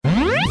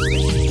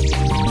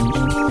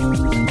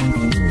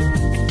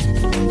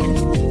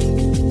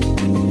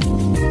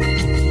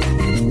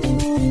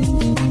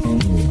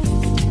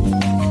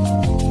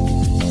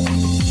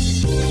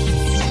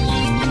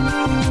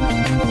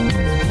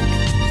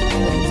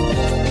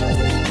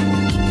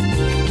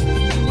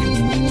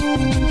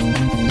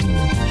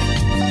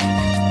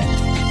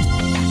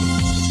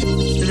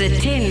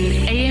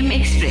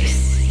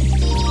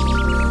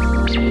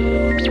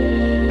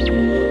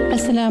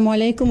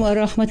alaikum wa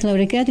rahmatullahi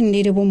wa barakatuh.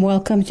 Indeed, a warm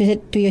welcome to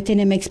your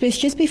 10am Express.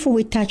 Just before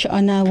we touch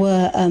on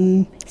our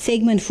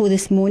segment for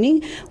this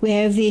morning, we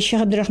have the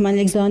Sheikh Abdul Rahman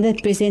Alexander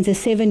that presents a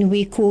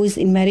 7-week course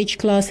in marriage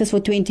classes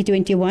for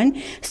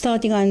 2021,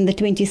 starting on the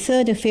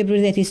 23rd of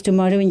February, that is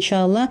tomorrow,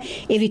 inshallah,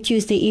 every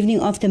Tuesday evening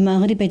after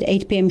Maghrib at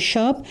 8 p.m.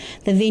 sharp.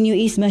 The venue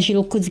is Masjid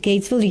Al-Quds,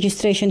 Gatesville.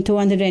 Registration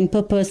 200 rand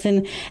per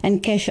person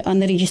and cash on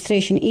the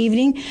registration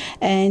evening.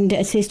 And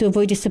it says to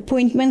avoid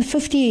disappointment,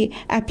 50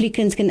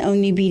 applicants can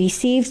only be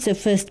received, so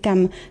first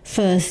come,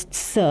 first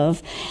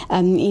serve.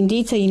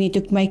 Indeed, so you need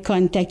to make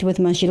contact with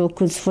Masjid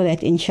Al-Quds for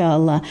that,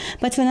 inshallah.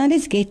 But for now,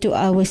 let's get to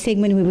our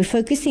segment where we're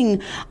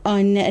focusing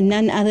on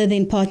none other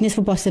than Partners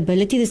for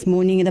Possibility. This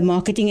morning, the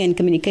Marketing and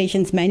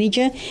Communications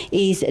Manager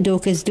is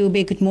Dorcas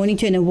Dube. Good morning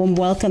to you and a warm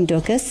welcome,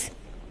 Dorcas.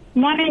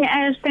 Morning,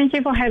 Ash. Thank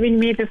you for having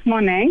me this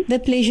morning. The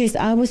pleasure is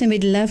ours, and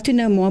we'd love to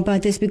know more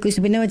about this because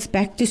we know it's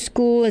back to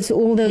school. It's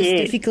all those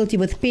difficulty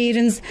with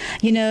parents,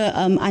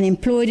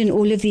 unemployed and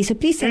all of these. So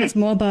please tell us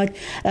more about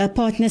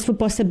Partners for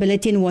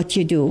Possibility and what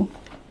you do.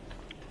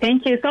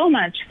 Thank you so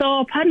much.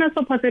 So Partners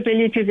for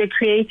Possibility is a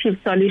creative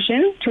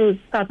solution to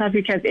South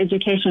Africa's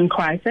education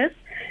crisis.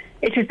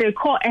 It is a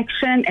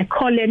co-action, a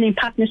co-learning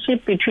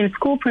partnership between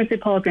school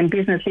principals and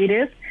business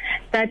leaders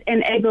that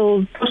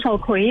enables social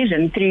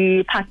cohesion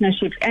through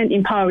partnerships and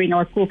empowering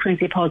our school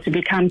principals to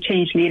become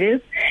change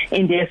leaders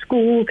in their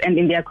schools and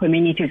in their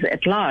communities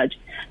at large.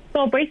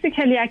 So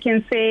basically, I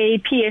can say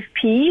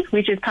PFP,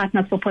 which is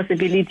Partners for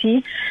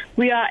Possibility,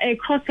 we are a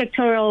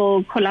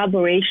cross-sectoral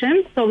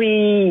collaboration. So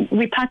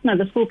we partner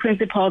the school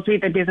principals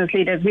with the business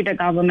leaders, with the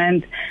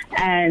government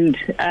and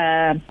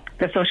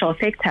the social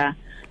sector.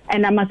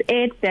 And I must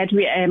add that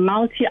we are a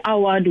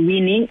multi-award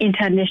winning,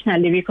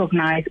 internationally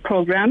recognized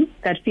program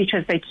that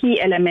features the key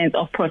elements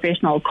of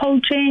professional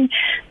coaching.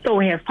 So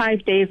we have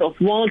 5 days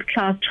of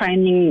world-class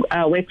training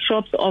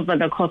workshops over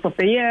the course of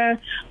the year.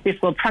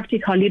 We've got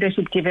practical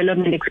leadership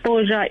development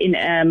exposure in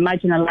a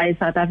marginalized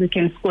South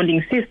African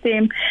schooling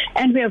system.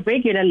 And we have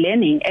regular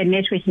learning and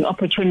networking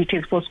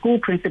opportunities for school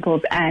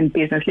principals and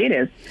business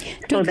leaders.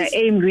 So the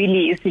aim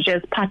really is to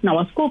just partner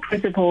our school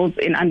principals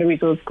in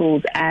under-resourced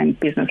schools and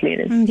business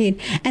leaders.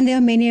 Indeed. And there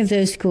are many of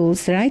those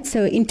schools, right?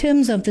 So in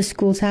terms of the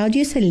schools, how do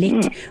you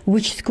select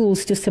which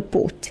schools to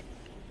support?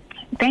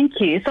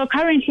 Thank you. So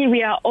currently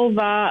we are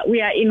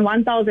in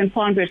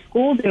 1,400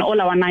 schools in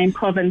all our 9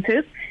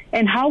 provinces.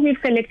 And how we've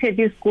selected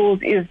these schools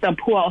is the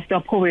poor of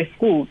the poorest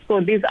schools. So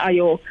these are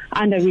your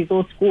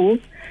under-resourced schools.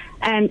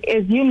 And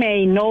as you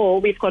may know,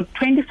 we've got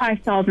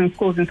 25,000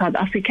 schools in South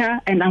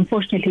Africa, and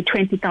unfortunately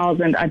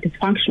 20,000 are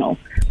dysfunctional.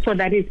 So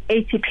that is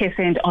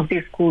 80% of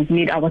these schools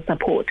need our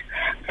support.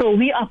 So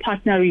we are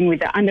partnering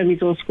with the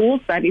under-resourced schools.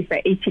 That is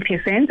the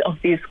 80% of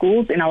these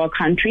schools in our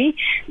country,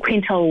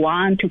 quintile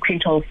 1 to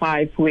quintile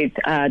 5 with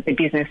the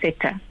business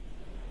sector.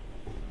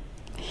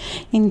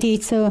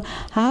 Indeed. So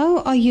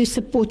how are you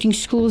supporting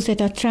schools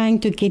that are trying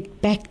to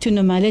get back to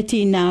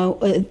normality now?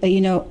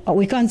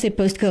 We can't say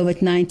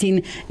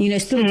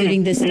post-COVID-19, still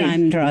during this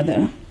time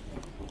rather.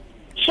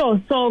 Sure.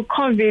 So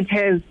COVID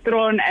has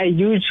thrown a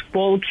huge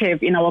ball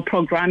curve in our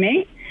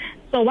programming.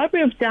 So what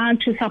we've done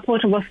to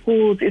support our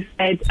schools is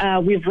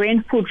that we've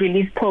ran food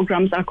relief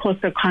programs across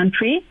the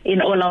country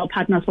in all our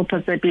Partners for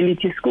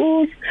Possibility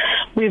schools.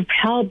 We've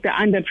helped the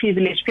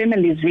underprivileged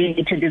families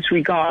really to this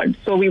regard.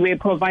 So we were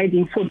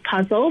providing food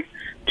puzzles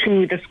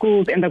to the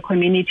schools and the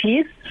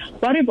communities.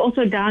 What we've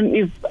also done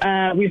is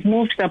we've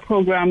moved the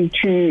program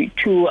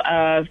to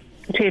a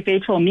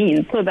virtual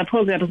means. So the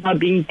program is now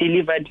being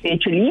delivered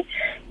virtually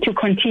to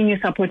continue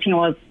supporting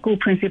our school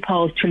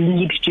principals to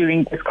lead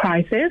during this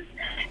crisis.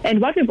 And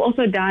what we've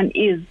also done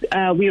is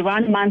we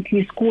run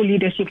monthly school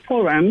leadership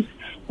forums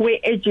where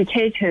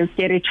educators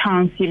get a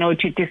chance,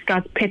 to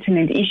discuss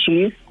pertinent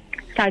issues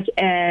such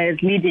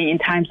as leading in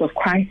times of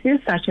crisis,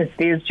 such as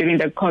this during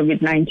the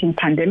COVID-19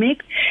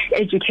 pandemic,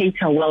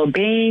 educator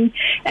well-being,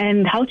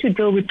 and how to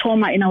deal with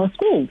trauma in our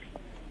schools.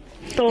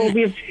 So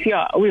we've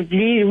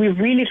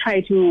really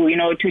tried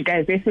to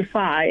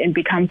diversify and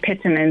become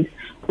pertinent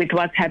with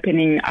what's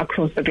happening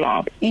across the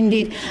globe.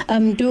 Indeed.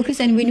 Dorcas,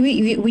 and when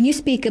you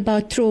speak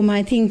about trauma,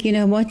 I think, in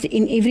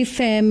every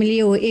family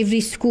or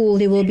every school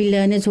there will be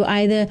learners who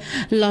either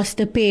lost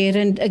a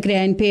parent, a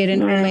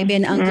grandparent, or maybe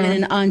an uncle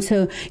and an aunt.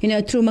 So,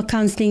 trauma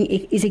counseling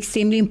is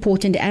extremely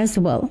important as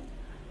well.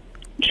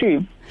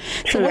 True.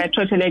 I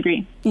totally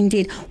agree.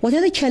 Indeed. What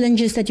are the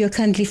challenges that you're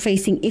currently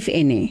facing, if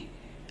any?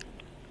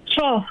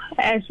 Sure.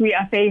 As we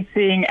are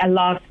facing a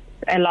lot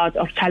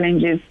of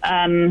challenges,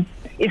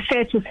 it's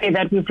fair to say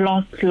that we've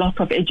lost lots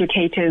of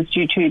educators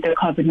due to the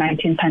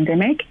COVID-19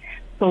 pandemic.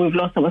 So we've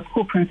lost our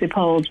school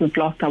principals, we've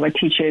lost our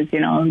teachers,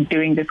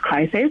 during this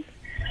crisis.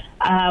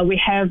 We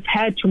have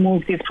had to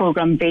move this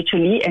program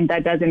virtually, and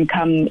that doesn't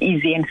come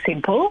easy and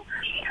simple.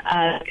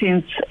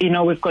 Since,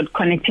 we've got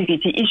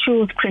connectivity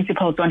issues,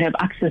 principals don't have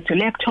access to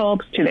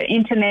laptops, to the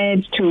internet,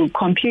 to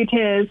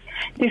computers.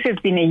 This has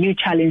been a huge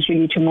challenge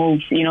really to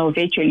move,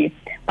 virtually.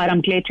 But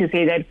I'm glad to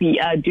say that we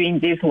are doing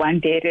this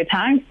one day at a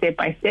time, step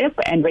by step,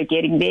 and we're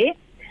getting there.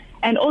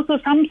 And also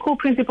some school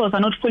principals are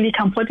not fully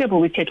comfortable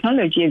with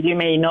technology, as you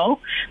may know.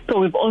 So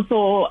we've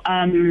also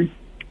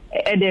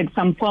added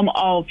some form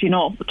of,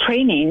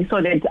 training so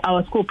that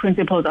our school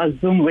principals are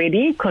Zoom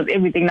ready, because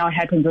everything now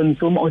happens on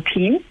Zoom or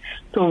Teams.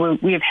 So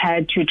we've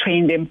had to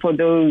train them for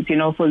those,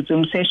 for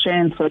Zoom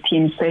sessions, for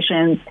Teams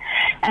sessions.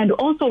 And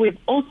also we've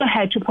also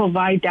had to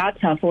provide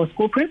data for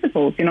school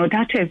principals.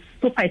 Data is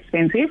super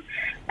expensive,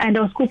 and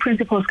our school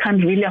principals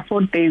can't really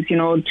afford this,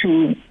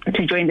 to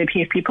join the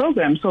PFP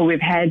program. So we've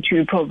had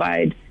to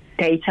provide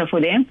data for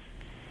them.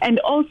 And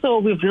also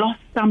we've lost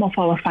some of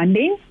our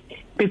funding,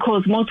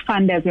 because most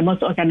funders and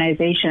most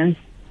organizations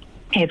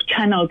have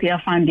channeled their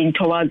funding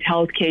towards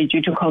healthcare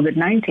due to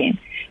COVID-19.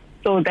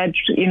 So that,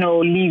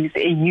 leaves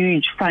a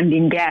huge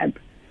funding gap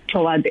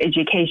towards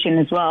education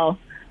as well.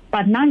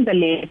 But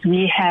nonetheless,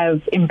 we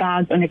have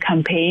embarked on a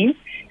campaign,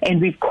 and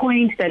we've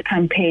coined that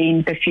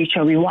campaign, The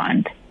Future We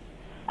Want.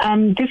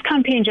 This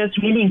campaign just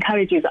really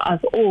encourages us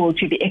all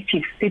to be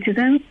active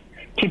citizens,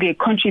 to be a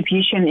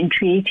contribution in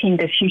creating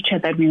the future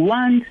that we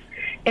want,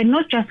 and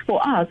not just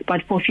for us,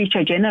 but for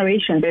future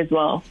generations as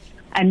well.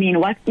 I mean,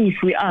 what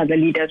if we are the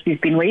leaders we've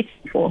been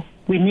waiting for?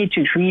 We need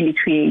to really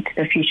create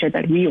the future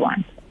that we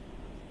want.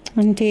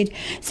 Indeed.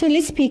 So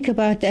let's speak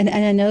about, and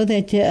I know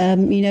that,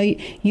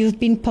 you've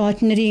been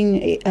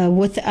partnering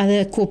with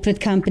other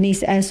corporate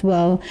companies as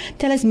well.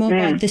 Tell us more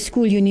about the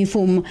school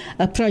uniform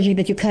project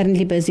that you're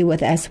currently busy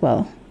with as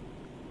well.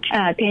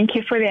 Thank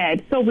you for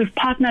that. So we've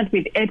partnered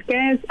with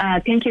Edgars.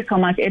 Thank you so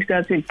much,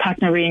 Edgars, with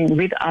partnering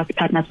with us,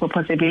 Partners for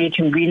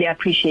Possibility. Really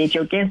appreciate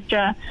your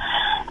gesture.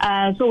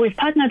 So we've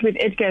partnered with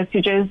Edgars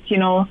to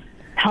just,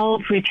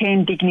 help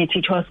retain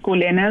dignity to our school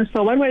learners.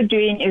 So what we're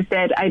doing is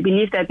that I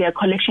believe that their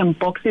collection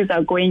boxes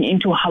are going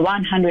into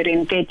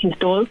 130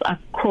 stores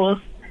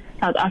across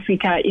South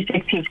Africa,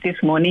 effective this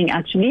morning,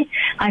 actually,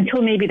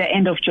 until maybe the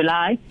end of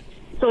July.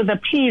 So the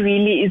plea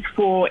really is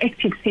for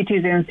active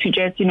citizens to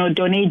just,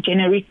 donate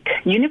generic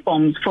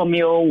uniforms from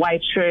your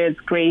white shirts,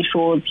 grey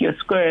shorts, your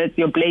skirts,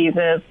 your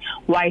blazers,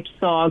 white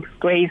socks,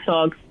 grey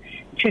socks,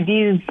 to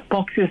these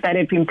boxes that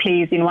have been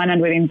placed in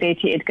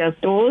 130 Edgars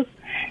stores.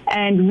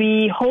 And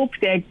we hope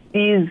that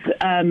these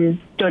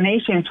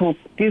donations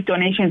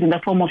in the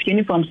form of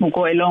uniforms will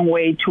go a long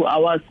way to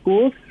our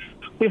schools.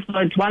 We've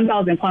got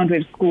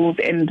 1,400 schools,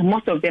 and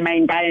most of them are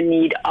in dire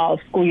need of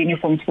school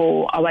uniforms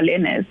for our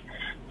learners.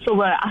 So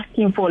we're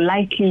asking for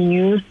lightly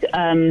used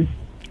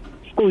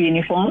school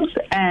uniforms,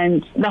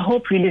 and the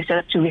hope really is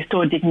just to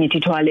restore dignity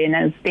to our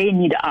learners. They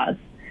need us,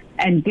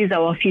 and these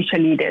are our future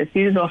leaders.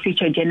 This is our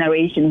future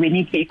generation. We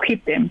need to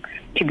equip them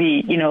to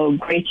be,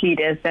 great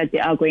leaders that they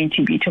are going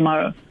to be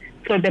tomorrow.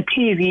 So the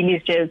plea really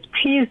is just,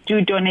 please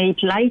do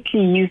donate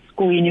lightly used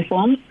school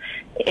uniforms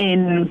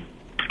in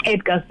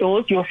Edgars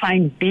stores. You'll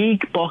find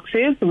big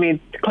boxes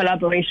with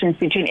collaborations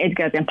between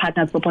Edgars and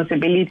Partners for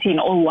Possibility in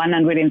all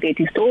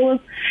 130 stores.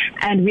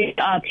 And we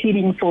are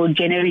pleading for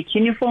generic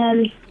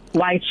uniforms,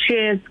 white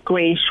shirts,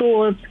 grey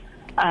shorts,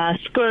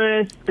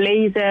 skirts,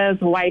 blazers,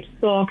 white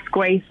socks,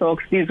 grey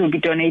socks. These will be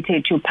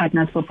donated to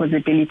Partners for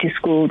Possibility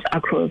schools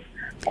across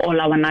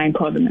all our 9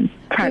 provinces.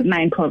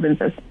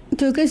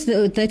 Because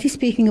that is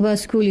speaking about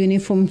school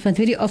uniforms, but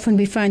very often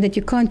we find that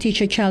you can't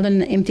teach a child on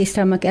an empty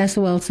stomach as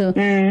well. So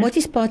what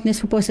is Partners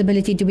for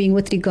Possibility doing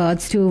with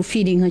regards to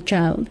feeding a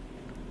child?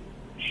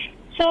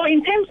 So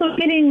in terms of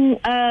feeding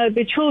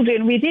the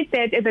children, we did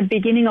that at the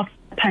beginning of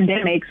the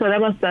pandemic. So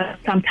that was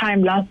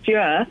sometime last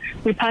year.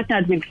 We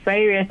partnered with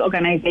various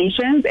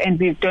organizations, and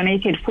we've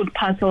donated food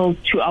parcels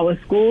to our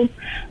schools.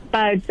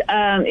 But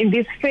in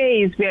this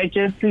phase, we are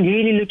just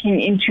really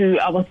looking into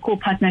our school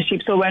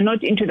partnerships. So we're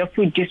not into the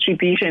food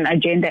distribution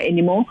agenda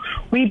anymore.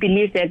 We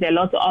believe that there are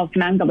lots of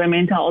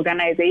non-governmental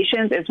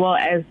organizations as well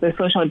as the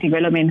social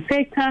development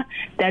sector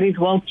that is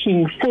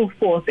working full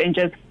force and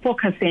just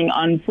focusing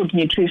on food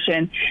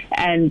nutrition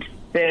and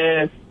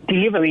the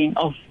delivering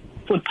of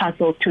food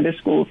parcels to the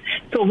schools.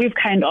 So we've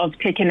kind of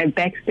taken a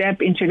back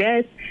step into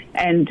that,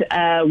 and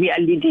we are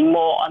leading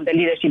more on the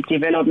leadership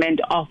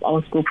development of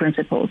our school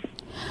principals.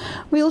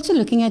 We're also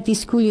looking at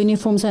these school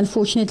uniforms.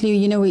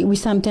 Unfortunately, we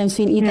sometimes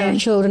feel either our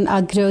children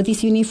outgrow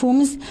these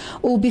uniforms,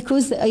 or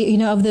because,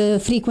 of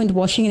the frequent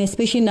washing, and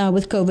especially now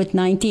with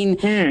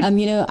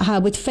COVID-19,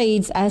 how it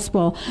fades as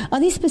well. Are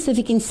there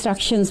specific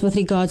instructions with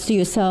regards to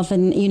yourself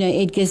and,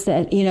 Edgars,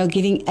 that,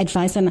 giving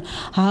advice on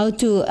how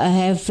to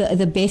have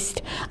the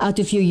best out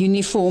of your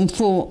uniform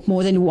for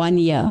more than 1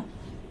 year?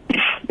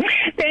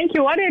 Thank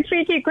you. What a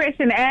tricky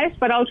question, Ash,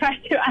 but I'll try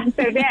to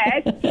answer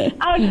that.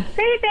 I would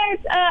say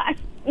that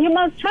you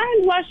must try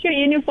and wash your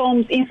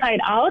uniforms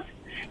inside out,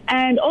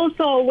 and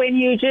also when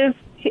you just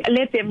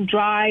let them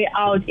dry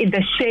out in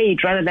the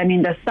shade rather than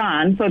in the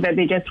sun, so that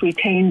they just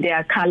retain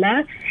their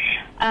color.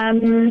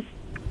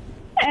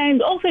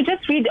 And also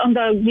just read on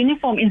the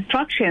uniform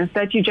instructions,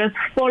 that you just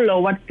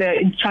follow what the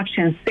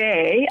instructions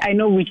say. I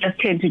know we just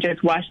tend to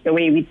just wash the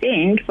way we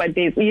think, but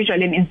there's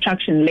usually an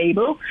instruction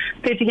label.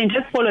 So if you can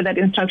just follow that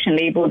instruction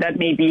label, that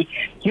may be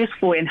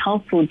useful and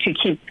helpful to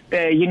keep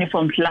the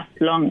uniforms last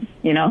long,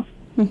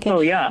 Okay.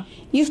 So, yeah.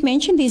 You've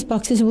mentioned these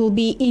boxes will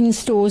be in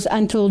stores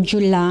until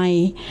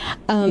July.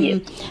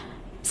 Yes.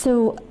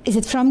 So is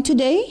it from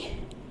today?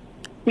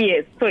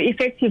 Yes, so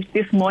effective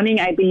this morning,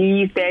 I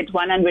believe that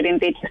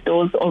 130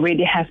 stores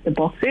already have the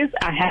boxes.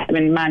 I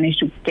haven't managed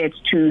to get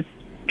to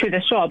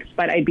the shops,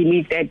 but I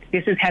believe that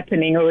this is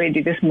happening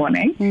already this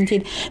morning.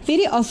 Indeed.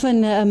 Very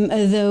often,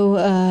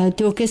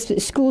 Dorcas,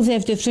 schools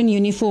have different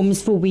uniforms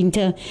for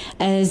winter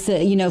as,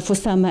 for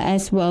summer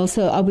as well.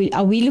 So are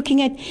we looking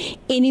at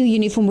any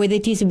uniform, whether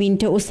it is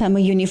winter or summer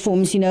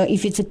uniforms,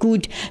 if it's a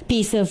good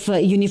piece of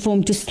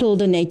uniform to still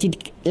donate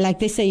it, like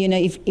they say,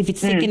 if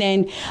it's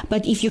second-hand,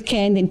 but if you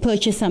can, then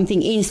purchase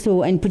something in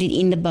store and put it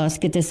in the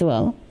basket as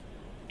well?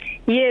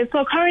 Yeah,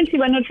 so currently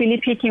we're not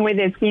really picking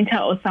whether it's winter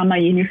or summer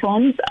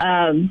uniforms.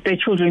 The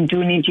children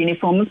do need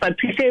uniforms, but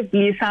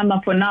preferably summer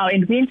for now,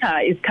 and winter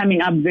is coming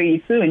up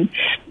very soon.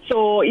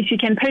 So if you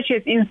can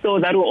purchase in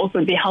store, that will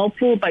also be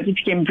helpful. But if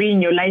you can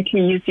bring your lightly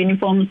used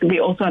uniforms, we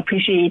also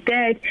appreciate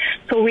that.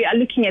 So we are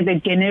looking at the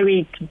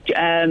generic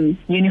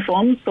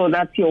uniforms. So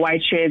that's your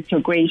white shirts,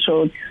 your grey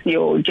shorts,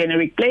 your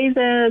generic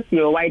blazers,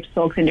 your white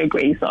socks, and your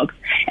grey socks.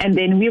 And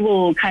then we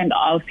will kind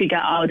of figure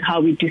out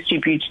how we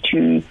distribute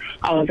to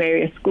our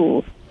various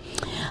schools.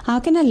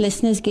 How can our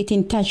listeners get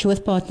in touch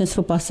with Partners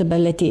for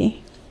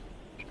Possibility?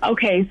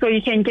 Okay, so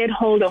you can get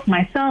hold of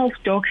myself,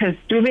 Dorcas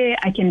Dube.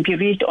 I can be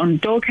reached on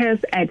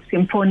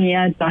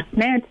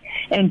dorcas@symphonia.net,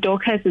 and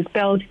Dorcas is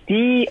spelled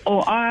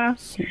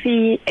DORCAS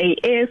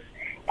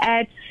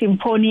at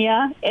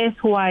Symphonia,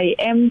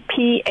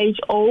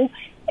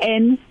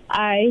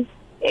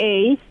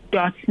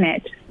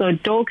 SYMPHONIA.net. So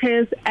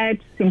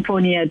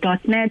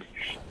dorcas@symphonia.net.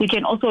 You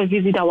can also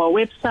visit our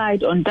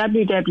website on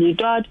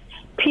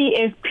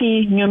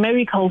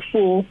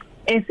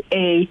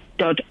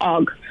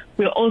www.pfpnumericalsa.org.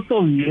 We're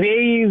also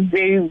very,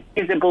 very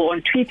visible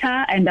on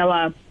Twitter, and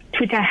our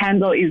Twitter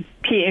handle is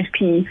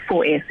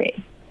PFP4SA.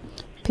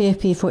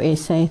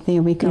 PFP4SA,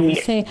 there we go.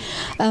 Yes. So,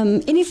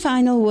 any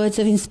final words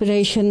of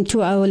inspiration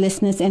to our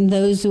listeners and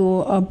those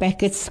who are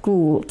back at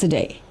school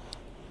today?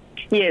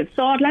 Yes,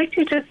 so I'd like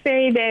to just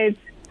say that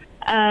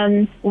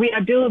we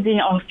are building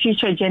our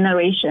future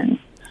generations.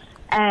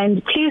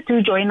 And please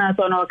do join us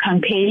on our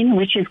campaign,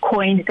 which is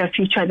coined The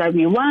Future That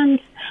We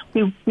Want.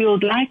 We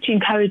would like to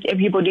encourage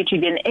everybody to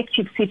be an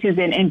active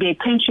citizen and be a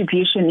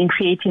contribution in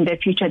creating the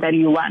future that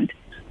we want,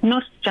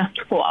 not just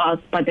for us,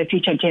 but the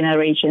future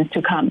generations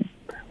to come.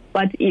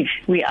 What if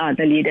we are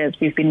the leaders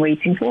we've been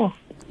waiting for?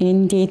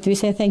 Indeed. We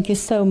say thank you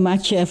so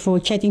much for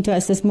chatting to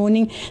us this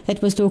morning.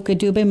 That was Dorcas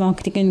Dube,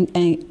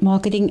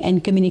 Marketing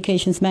and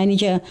Communications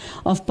Manager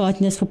of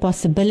Partners for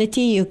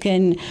Possibility. You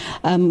can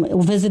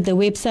visit the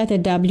website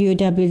at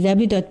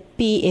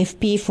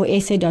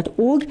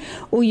www.pfp4sa.org,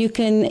 or you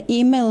can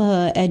email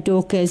her at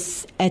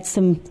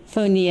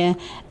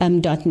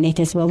dorcas@symphonia.net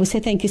as well. We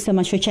say thank you so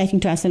much for chatting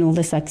to us and all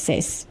the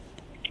success.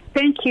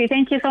 Thank you.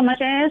 Thank you so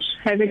much, Ash.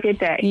 Have a good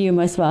day. You're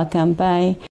most welcome. Bye.